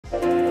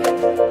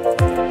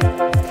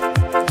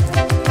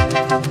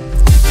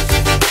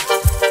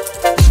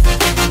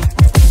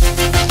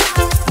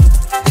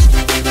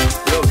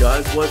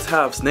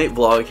Taps Nate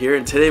vlog here,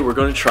 and today we're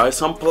going to try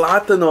some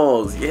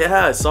Platanos.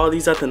 Yeah, I saw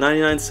these at the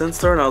 99-cent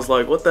store and I was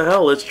like, what the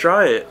hell, let's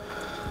try it.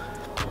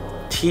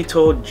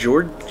 Tito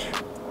George,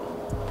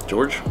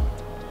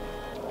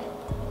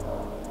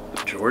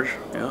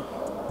 yeah.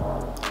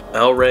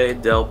 El Rey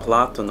del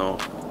Plátano.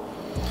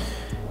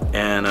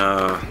 And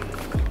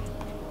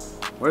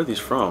where are these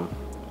from?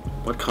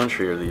 What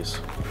country are these?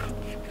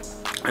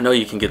 I know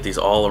you can get these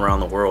all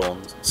around the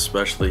world,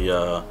 especially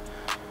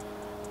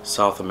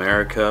South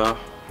America.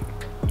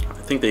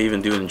 I think they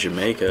even do it in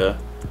Jamaica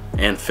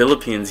and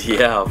Philippines.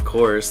 Yeah, of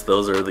course.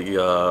 Those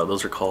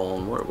are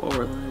called what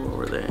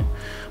were they?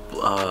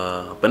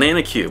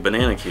 Banana Q.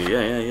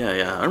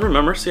 Yeah. I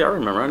remember. See, I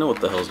remember. I know what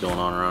the hell's going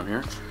on around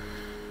here.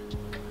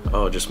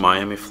 Oh, just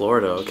Miami,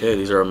 Florida. Okay,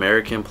 these are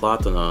American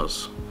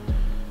Platanos.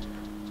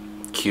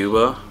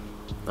 Cuba.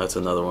 That's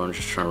another one. I'm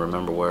just trying to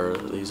remember where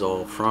these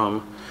all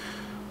from.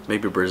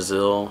 Maybe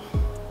Brazil.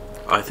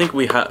 I think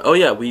we had. Oh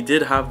yeah, we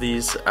did have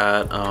these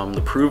at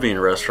the Peruvian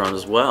restaurant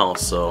as well.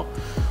 So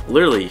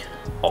literally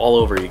all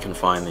over you can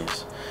find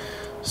these.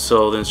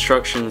 So the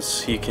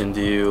instructions, you can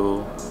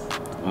do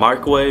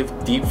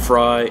microwave, deep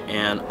fry,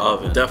 and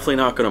oven. Definitely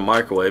not going to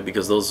microwave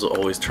because those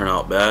always turn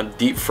out bad.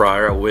 Deep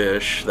fryer, I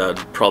wish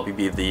that'd probably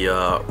be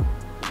the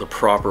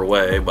proper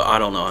way, but I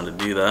don't know how to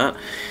do that.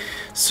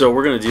 So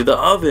we're going to do the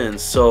oven.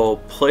 So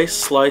place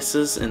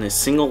slices in a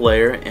single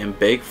layer and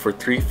bake for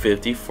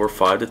 350 for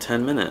 5 to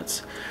 10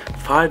 minutes.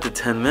 5 to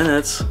 10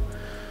 minutes?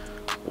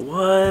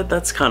 What?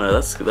 That's kind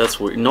of, that's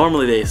weird.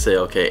 Normally they say,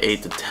 okay,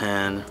 8 to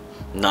 10,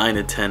 9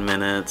 to 10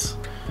 minutes,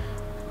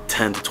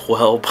 10 to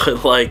 12,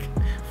 but like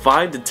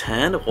 5 to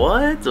 10?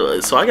 What?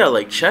 So I gotta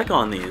like check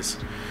on these.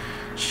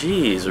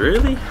 Jeez,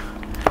 really?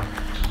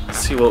 Let's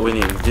see what we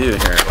need to do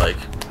here. Like,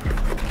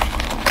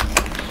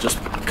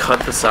 just cut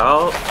this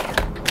out.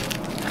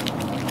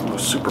 Ooh,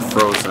 super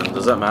frozen.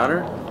 Does that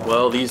matter?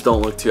 Well, these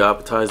don't look too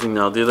appetizing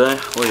now, do they?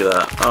 Look at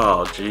that.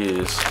 Oh,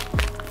 jeez.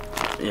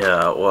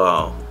 Yeah,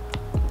 wow.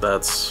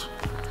 That's...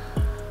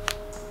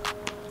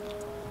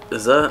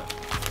 Is that...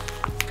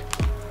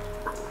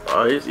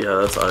 ice? Yeah,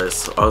 that's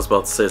ice. I was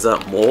about to say, is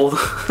that mold?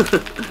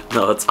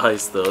 No, it's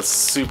ice though. It's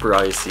super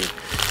icy.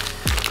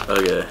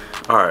 Okay,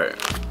 alright.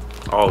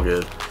 All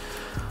good.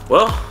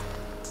 Well,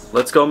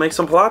 let's go make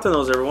some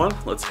Platanos, everyone.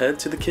 Let's head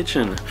to the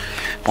kitchen.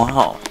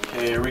 Wow.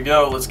 Okay, here we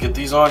go. Let's get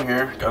these on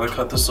here. Gotta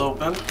cut this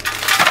open.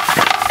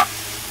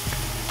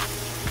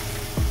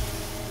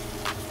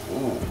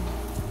 Ooh.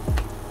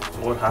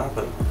 What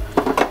happened?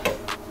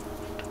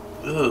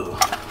 Ugh.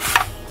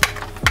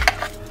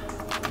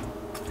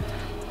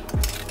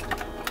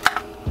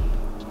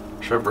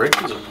 Should I break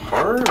these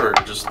apart or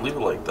just leave it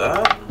like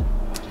that?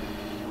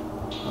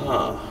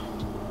 Huh.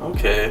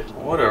 Okay,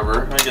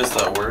 whatever. I guess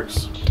that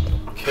works.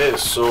 Okay,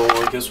 so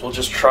I guess we'll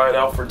just try it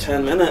out for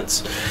 10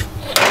 minutes.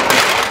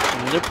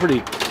 I mean, they're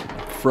pretty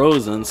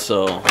frozen,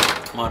 so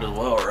might as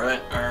well,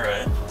 right?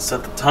 Alright.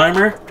 Set the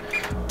timer.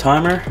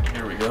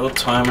 Here we go.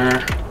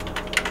 Timer.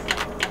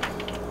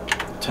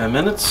 10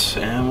 minutes,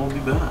 and we'll be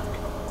back.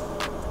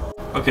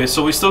 Okay,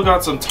 so we still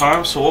got some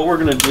time, so what we're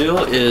gonna do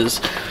is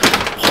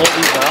pull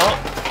these out,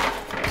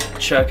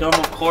 check them,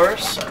 of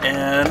course,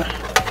 and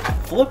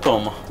flip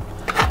them.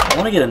 I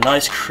want to get a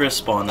nice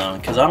crisp on them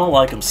because I don't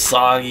like them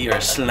soggy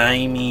or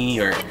slimy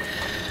or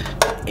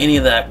any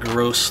of that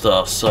gross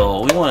stuff.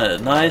 So we want a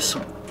nice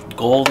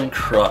golden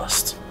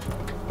crust.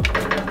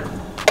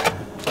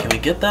 Can we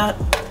get that?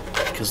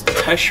 Because the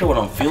texture, what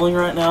I'm feeling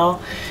right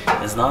now,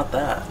 is not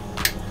that.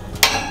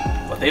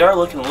 But they are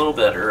looking a little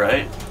better,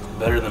 right?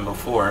 Better than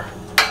before.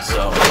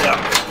 So yeah,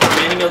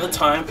 remaining of the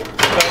time.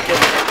 Back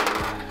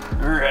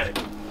in. All right.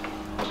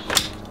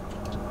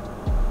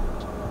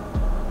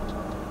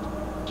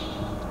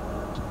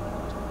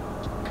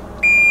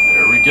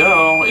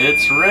 Go,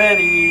 it's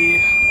ready.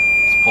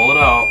 Let's pull it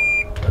out.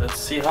 Let's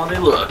see how they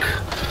look.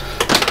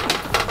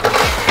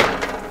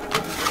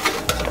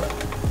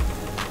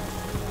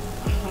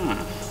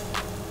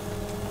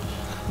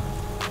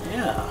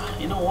 Yeah,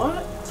 you know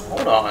what?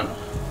 Hold on.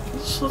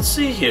 Let's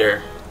see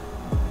here.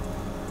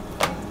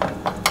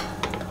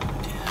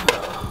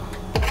 Yeah.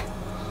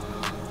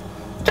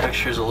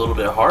 Texture's a little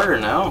bit harder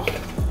now.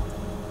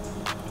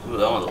 Ooh,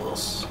 that one's a little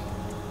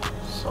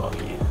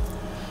soggy.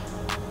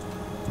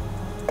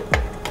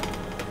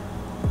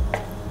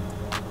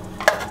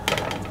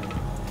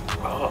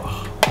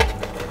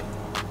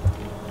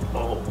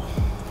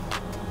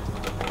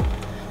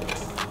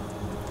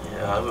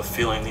 I have a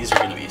feeling these are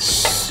going to be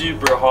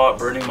super hot,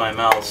 burning my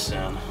mouth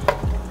soon.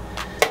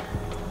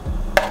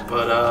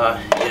 But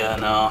yeah,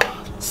 no,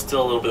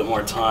 still a little bit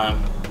more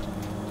time.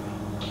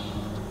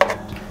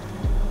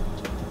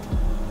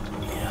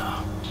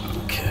 Yeah,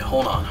 okay,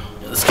 hold on.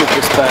 Let's get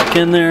this back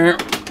in there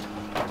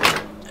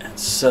and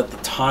set the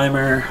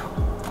timer.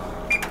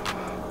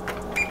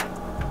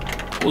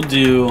 We'll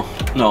do,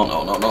 no.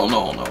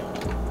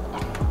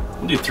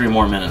 We'll do 3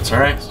 more minutes,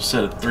 alright? So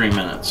set it 3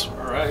 minutes.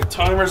 Alright,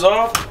 timer's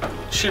off.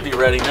 Should be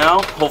ready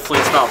now. Hopefully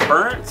it's not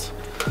burnt.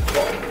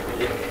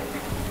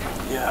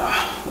 Yeah,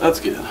 that's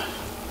good.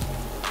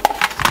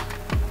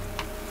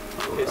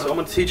 Okay, so I'm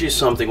gonna teach you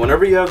something.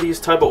 Whenever you have these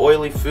type of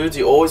oily foods,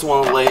 you always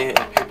want to lay a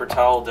paper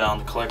towel down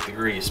to collect the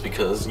grease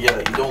because, yeah,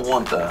 you don't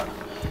want that.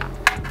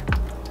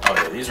 Oh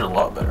yeah, these are a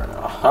lot better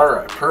now. All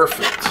right,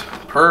 perfect,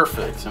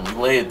 perfect. And we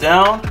lay it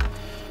down.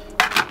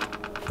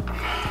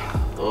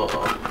 Uh-oh,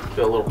 got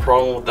a little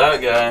problem with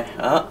that guy.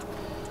 Huh?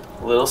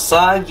 A little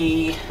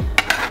soggy.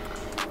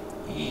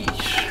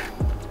 Yeesh.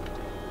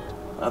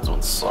 That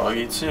one's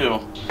soggy too.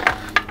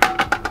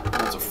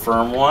 That's a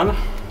firm one.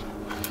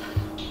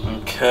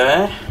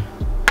 Okay.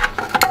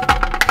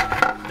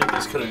 I think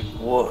this could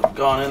have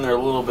gone in there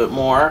a little bit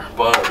more,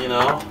 but you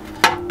know,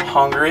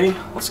 hungry.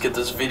 Let's get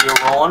this video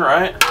rolling,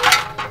 right?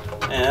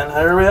 And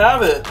there we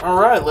have it. All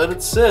right, let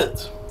it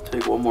sit.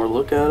 Take one more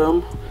look at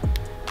them.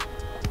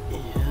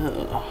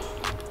 Yeah.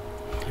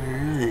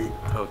 Alright.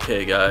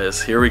 Okay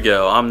guys, here we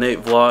go. I'm Nate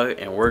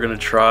Vlog and we're gonna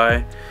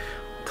try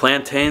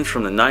plantains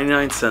from the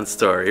 99-cent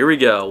store. Here we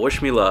go.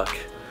 Wish me luck.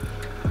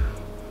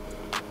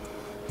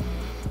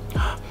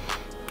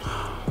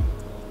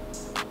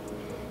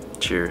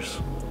 Cheers.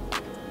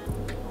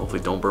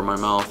 Hopefully don't burn my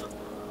mouth.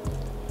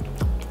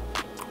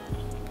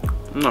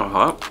 Not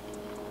hot.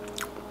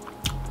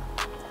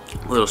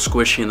 A little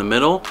squishy in the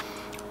middle.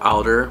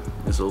 Outer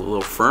is a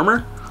little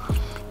firmer.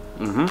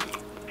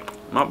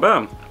 Not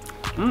bad.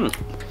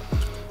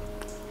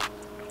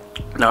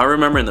 Now I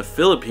remember in the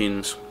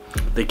Philippines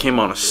they came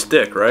on a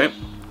stick, right?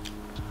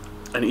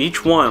 And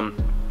each one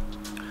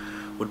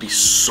would be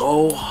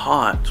so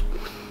hot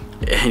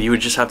and you would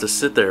just have to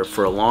sit there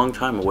for a long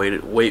time and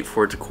wait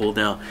for it to cool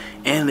down.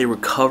 And they were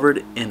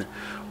covered in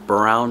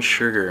brown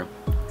sugar.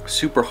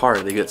 Super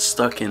hard. They get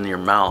stuck in your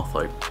mouth,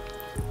 like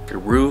your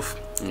roof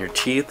and your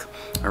teeth.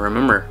 I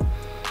remember.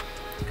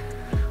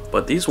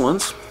 But these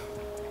ones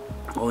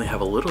only have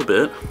a little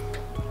bit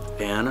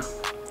and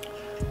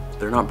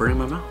they're not burning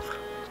my mouth.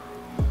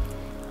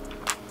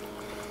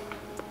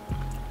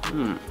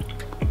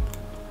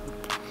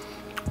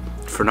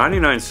 For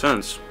 99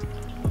 cents,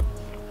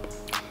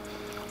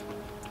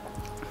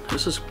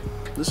 this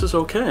is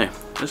okay.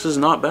 This is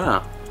not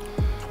bad.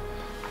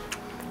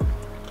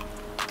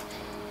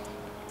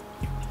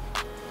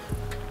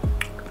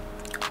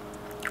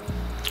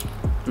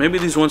 Maybe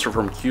these ones are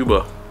from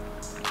Cuba.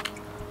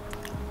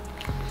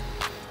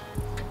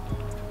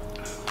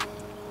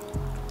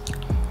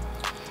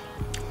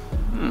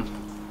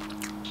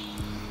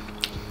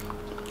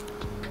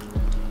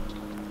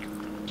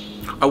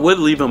 I would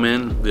leave them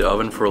in the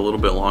oven for a little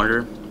bit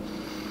longer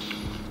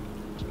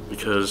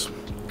because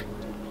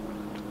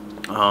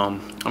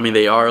I mean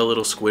they are a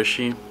little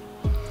squishy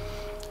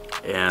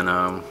and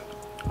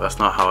that's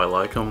not how I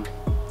like them.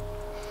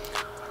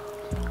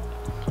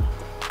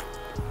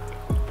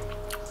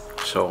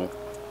 So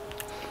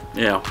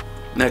yeah,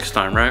 next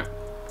time, right?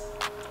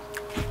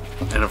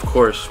 And of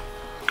course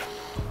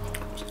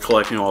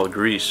collecting all the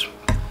grease.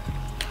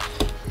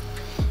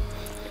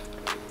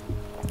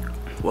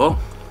 Well,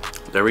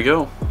 there we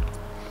go.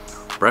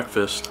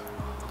 Breakfast.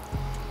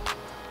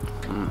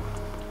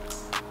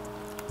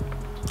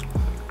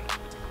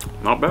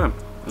 Not bad.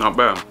 Not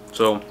bad.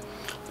 So,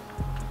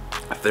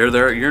 if they're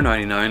there at your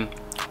 99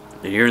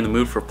 and you're in the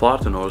mood for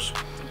Platanos,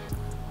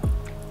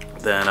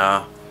 then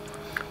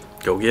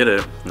go get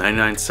it.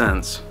 99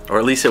 cents. Or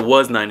at least it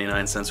was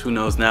 99 cents. Who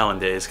knows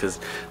nowadays? Because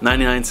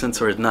 99 cent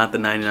store is not the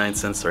 99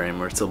 cent store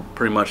anymore. It's still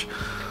pretty much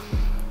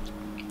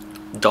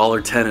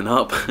 $1.10 and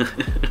up.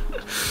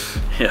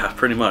 Yeah,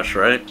 pretty much,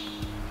 right?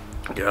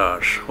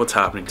 Gosh, what's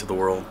happening to the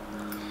world?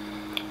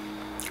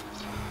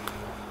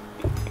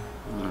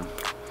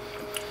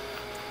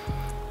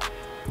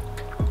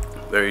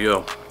 There you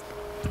go.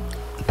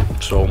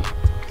 So,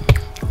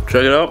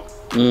 check it out.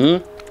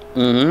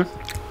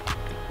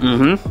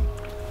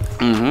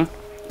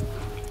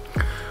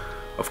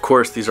 Of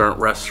course, these aren't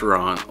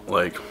restaurant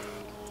like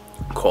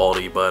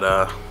quality,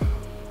 but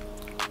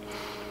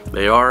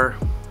they are.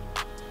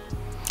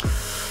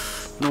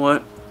 You know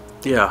what?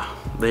 Yeah,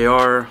 they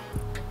are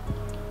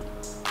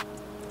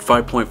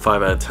 5.5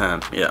 out of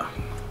 10. Yeah,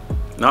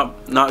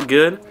 not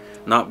good,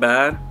 not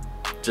bad,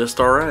 just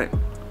all right.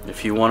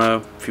 If you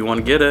wanna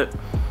get it,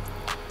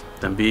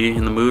 then be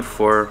in the mood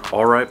for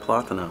all right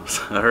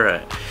Platanos. All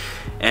right,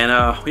 and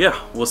yeah,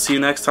 we'll see you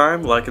next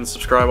time. Like and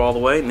subscribe all the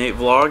way. Nate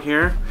Vlog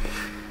here,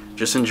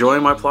 just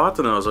enjoying my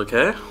Platanos,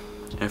 okay?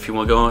 And if you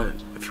want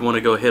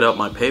to go hit up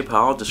my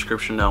PayPal,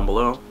 description down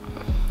below.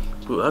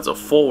 Ooh, that's a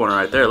full one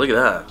right there. Look at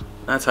that.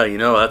 That's how you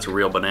know that's a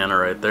real banana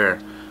right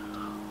there.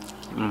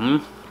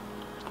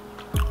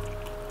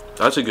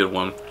 That's a good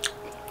one.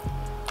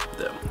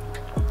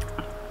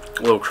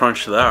 A little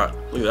crunch to that.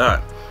 Look at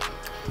that.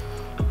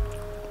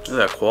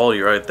 Look at that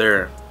quality right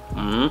there.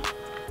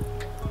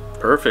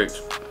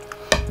 Perfect.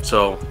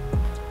 So,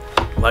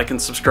 like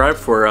and subscribe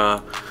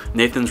for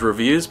Nathan's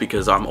reviews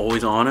because I'm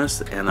always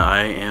honest and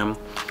I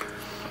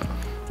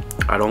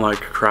don't like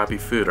crappy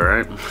food,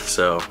 alright?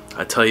 So,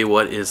 I tell you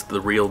what is the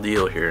real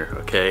deal here,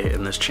 okay,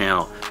 in this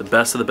channel. The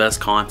best of the best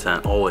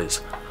content,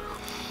 always.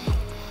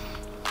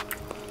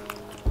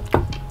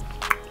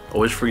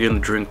 Always forgetting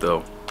to drink,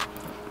 though.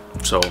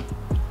 So,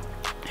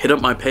 hit up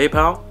my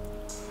PayPal,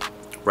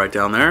 right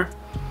down there.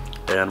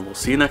 And we'll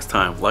see you next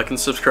time. Like and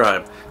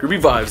subscribe.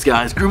 Groovy vibes,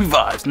 guys. Groovy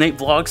vibes. Nate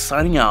Vlogs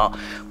signing out.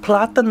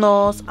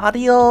 Platanos.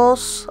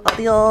 Adios.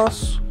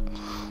 Adios.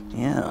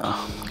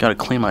 Yeah. Gotta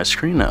clean my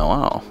screen now.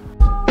 Wow.